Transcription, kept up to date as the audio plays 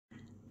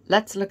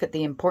Let's look at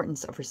the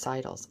importance of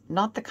recitals,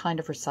 not the kind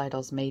of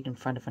recitals made in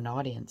front of an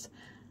audience,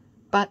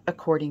 but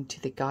according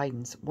to the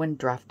guidance when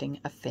drafting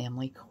a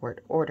family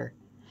court order.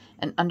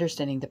 And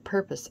understanding the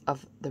purpose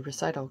of the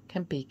recital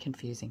can be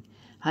confusing.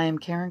 Hi, I'm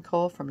Karen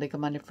Cole from Legal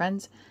Minded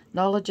Friends.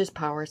 Knowledge is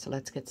power, so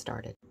let's get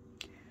started.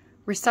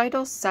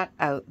 Recitals set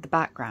out the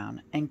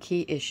background and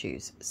key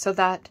issues so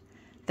that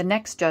the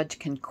next judge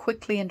can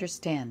quickly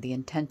understand the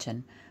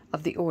intention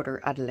of the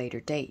order at a later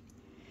date.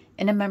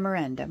 In a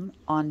memorandum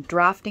on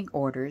drafting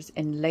orders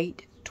in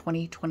late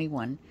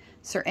 2021,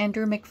 Sir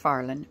Andrew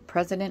McFarlane,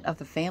 President of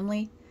the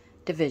Family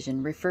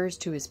Division, refers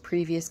to his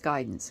previous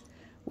guidance,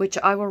 which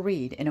I will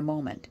read in a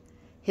moment.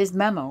 His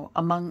memo,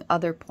 among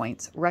other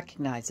points,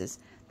 recognizes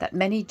that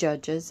many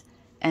judges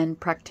and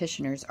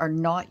practitioners are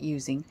not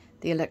using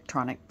the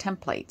electronic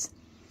templates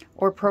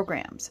or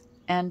programs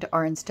and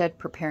are instead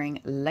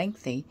preparing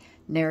lengthy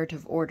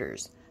narrative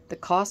orders. The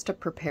cost of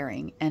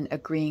preparing and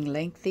agreeing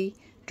lengthy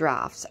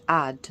drafts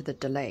add to the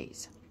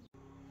delays.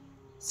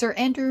 Sir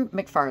Andrew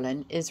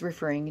McFarlane is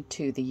referring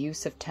to the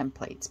use of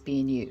templates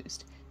being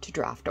used to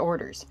draft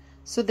orders,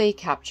 so they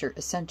capture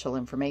essential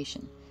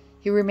information.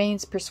 He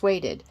remains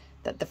persuaded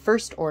that the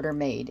first order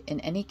made in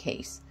any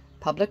case,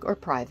 public or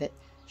private,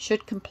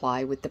 should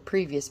comply with the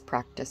previous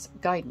practice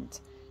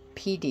guidance,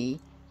 PD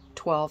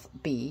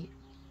 12B,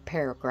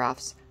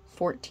 paragraphs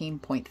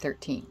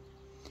 14.13,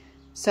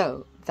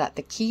 so that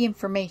the key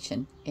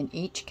information in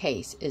each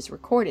case is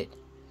recorded.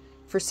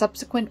 For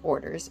subsequent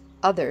orders,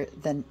 other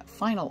than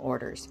final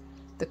orders,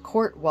 the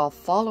court, while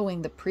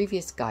following the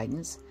previous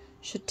guidance,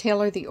 should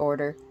tailor the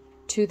order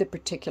to the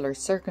particular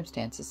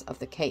circumstances of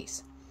the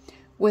case,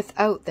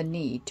 without the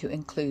need to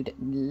include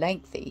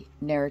lengthy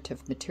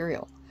narrative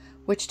material,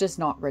 which does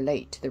not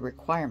relate to the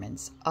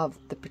requirements of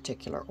the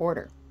particular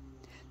order.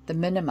 The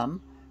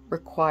minimum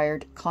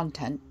required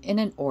content in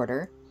an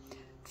order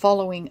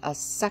following a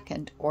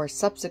second or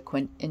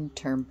subsequent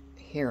interim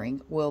hearing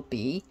will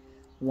be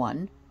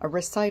 1. A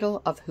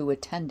recital of who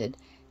attended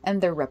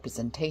and their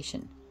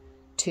representation.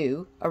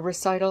 2. A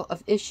recital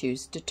of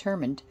issues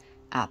determined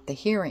at the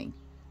hearing.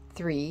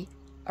 3.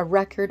 A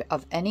record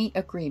of any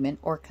agreement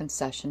or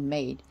concession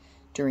made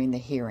during the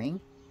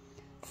hearing.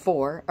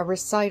 4. A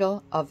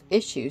recital of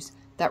issues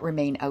that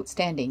remain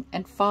outstanding.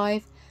 And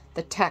 5.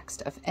 The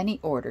text of any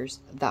orders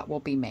that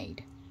will be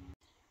made.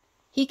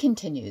 He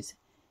continues,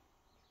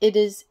 it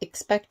is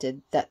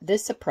expected that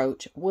this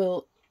approach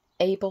will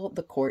enable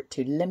the court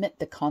to limit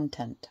the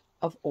content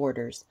of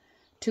orders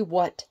to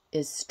what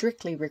is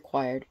strictly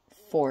required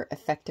for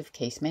effective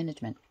case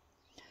management.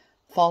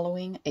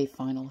 Following a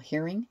final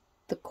hearing,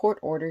 the court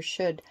order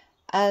should,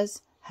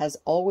 as has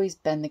always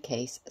been the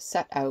case,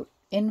 set out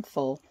in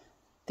full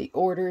the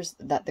orders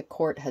that the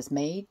court has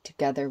made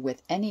together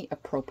with any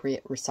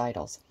appropriate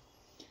recitals.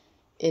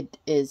 It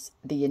is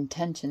the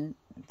intention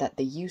that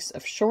the use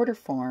of shorter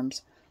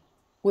forms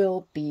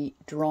will be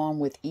drawn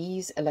with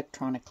ease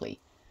electronically.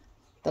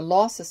 The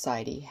Law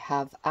Society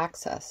have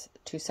access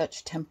to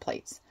such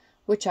templates,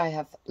 which I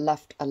have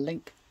left a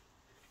link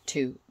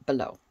to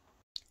below.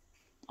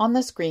 On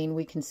the screen,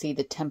 we can see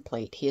the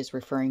template he is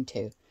referring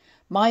to.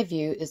 My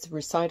view is the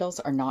recitals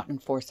are not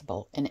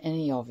enforceable in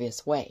any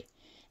obvious way,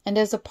 and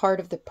as a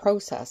part of the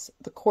process,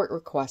 the court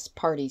requests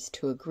parties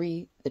to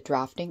agree the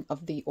drafting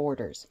of the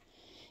orders.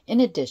 In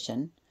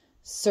addition,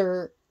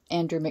 Sir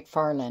Andrew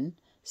McFarlane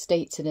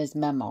states in his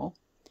memo,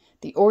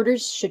 the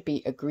orders should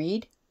be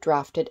agreed,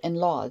 drafted, and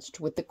lodged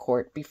with the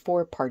court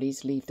before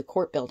parties leave the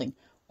court building,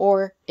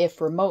 or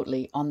if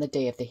remotely on the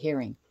day of the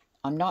hearing.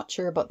 I'm not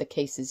sure about the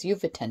cases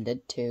you've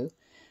attended to,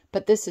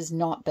 but this has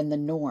not been the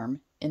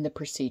norm in the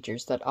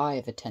procedures that I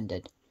have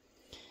attended.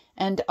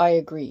 And I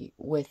agree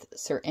with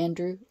Sir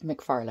Andrew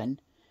McFarlane,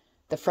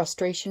 the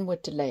frustration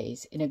with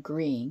delays in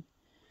agreeing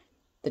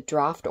the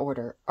draft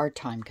order are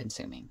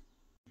time-consuming.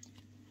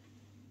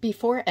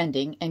 Before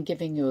ending and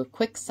giving you a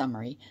quick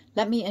summary,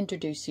 let me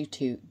introduce you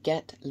to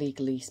Get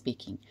Legally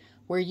Speaking,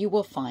 where you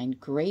will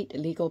find great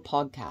legal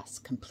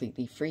podcasts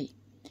completely free.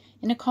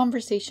 In a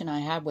conversation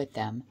I had with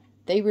them,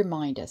 they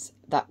remind us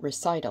that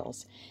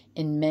recitals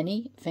in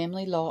many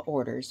family law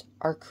orders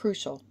are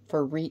crucial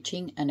for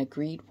reaching an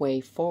agreed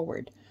way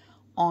forward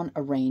on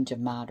a range of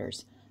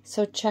matters.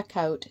 So check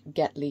out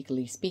Get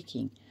Legally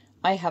Speaking.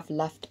 I have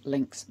left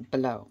links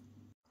below.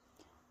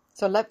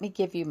 So let me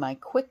give you my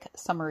quick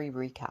summary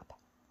recap.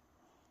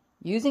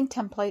 Using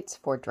templates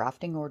for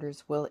drafting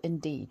orders will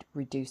indeed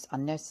reduce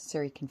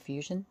unnecessary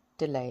confusion,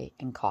 delay,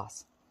 and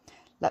costs.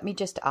 Let me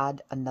just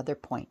add another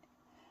point.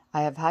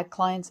 I have had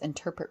clients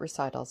interpret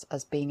recitals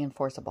as being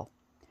enforceable,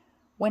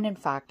 when in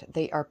fact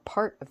they are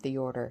part of the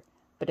order,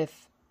 but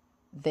if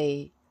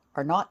they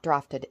are not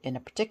drafted in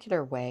a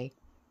particular way,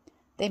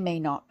 they may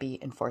not be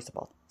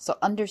enforceable. So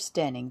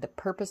understanding the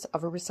purpose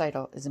of a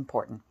recital is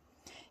important.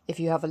 If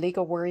you have a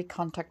legal worry,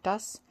 contact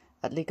us.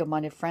 At Legal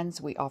Minded Friends,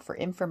 we offer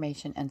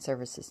information and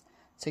services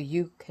so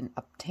you can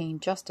obtain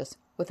justice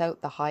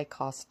without the high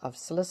cost of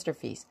solicitor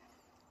fees.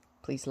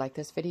 Please like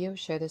this video,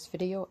 share this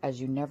video,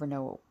 as you never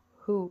know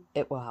who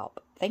it will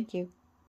help. Thank you.